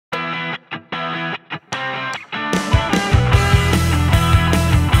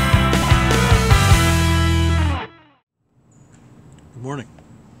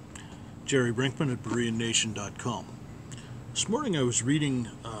Jerry Brinkman at BereanNation.com. This morning I was reading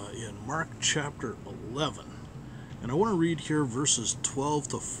in Mark chapter 11, and I want to read here verses 12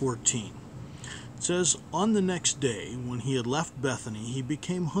 to 14. It says, "On the next day, when he had left Bethany, he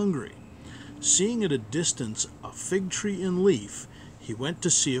became hungry. Seeing at a distance a fig tree in leaf, he went to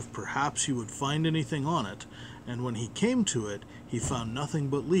see if perhaps he would find anything on it, and when he came to it, he found nothing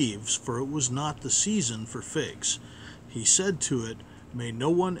but leaves, for it was not the season for figs. He said to it, 'May no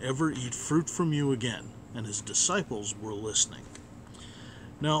one ever eat fruit from you again.' And his disciples were listening."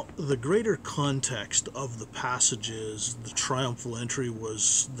 Now, the greater context of the passage is the triumphal entry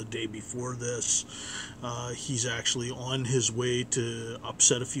was the day before this. He's actually on his way to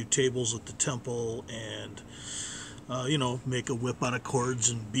upset a few tables at the temple and, make a whip out of cords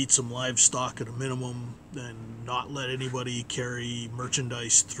and beat some livestock at a minimum and not let anybody carry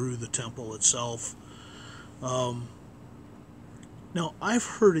merchandise through the temple itself. Now, I've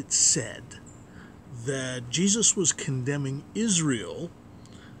heard it said that Jesus was condemning Israel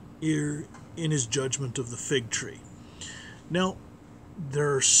in his judgment of the fig tree. Now,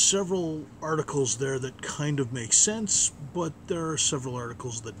 there are several articles there that kind of make sense, but there are several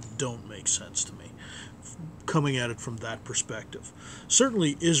articles that don't make sense to me, coming at it from that perspective.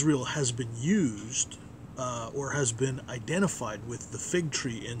 Certainly, Israel has been used or has been identified with the fig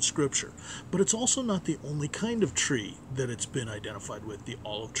tree in Scripture. But it's also not the only kind of tree that it's been identified with. The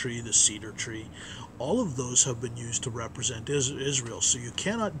olive tree, the cedar tree, all of those have been used to represent Israel. So you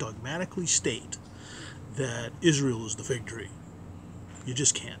cannot dogmatically state that Israel is the fig tree. You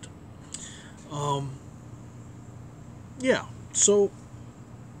just can't. So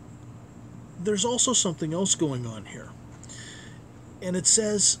there's also something else going on here. And it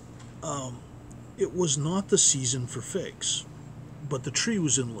says, it was not the season for figs, but the tree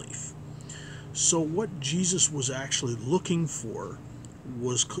was in leaf. So what Jesus was actually looking for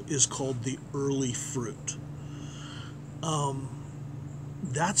is called the early fruit.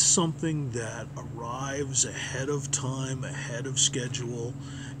 That's something that arrives ahead of time, ahead of schedule,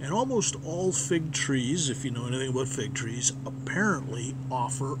 and almost all fig trees, if you know anything about fig trees, apparently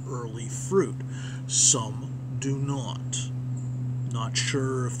offer early fruit. Some do not. Not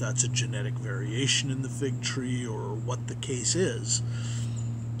sure if that's a genetic variation in the fig tree or what the case is,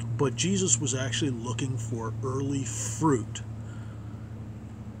 but Jesus was actually looking for early fruit.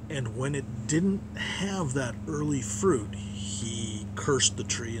 And when it didn't have that early fruit, he cursed the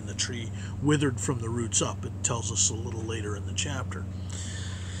tree, and the tree withered from the roots up. It tells us a little later in the chapter.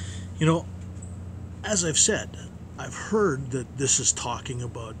 As I've said, I've heard that this is talking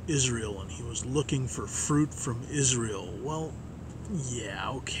about Israel, and he was looking for fruit from Israel. Well, yeah,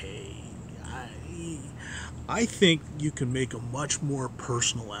 okay. I think you can make a much more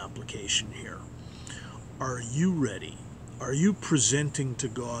personal application here. Are you ready? Are you presenting to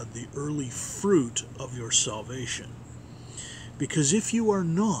God the early fruit of your salvation? Because if you are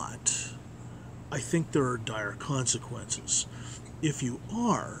not, I think there are dire consequences. If you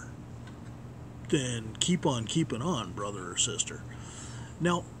are, then keep on keeping on, brother or sister.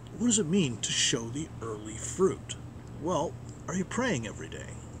 Now, what does it mean to show the early fruit? Well, are you praying every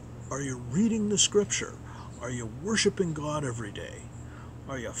day? Are you reading the Scripture? Are you worshiping God every day?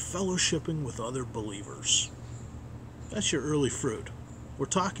 Are you fellowshipping with other believers? That's your early fruit. We're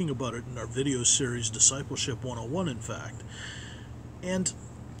talking about it in our video series, Discipleship 101, in fact. And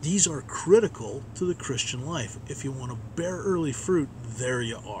these are critical to the Christian life. If you want to bear early fruit, there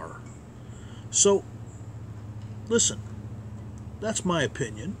you are. So, listen, that's my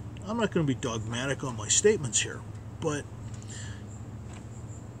opinion. I'm not going to be dogmatic on my statements here, but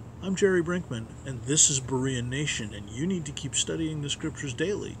I'm Jerry Brinkman, and this is Berean Nation, and you need to keep studying the Scriptures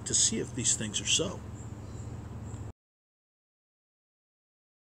daily to see if these things are so.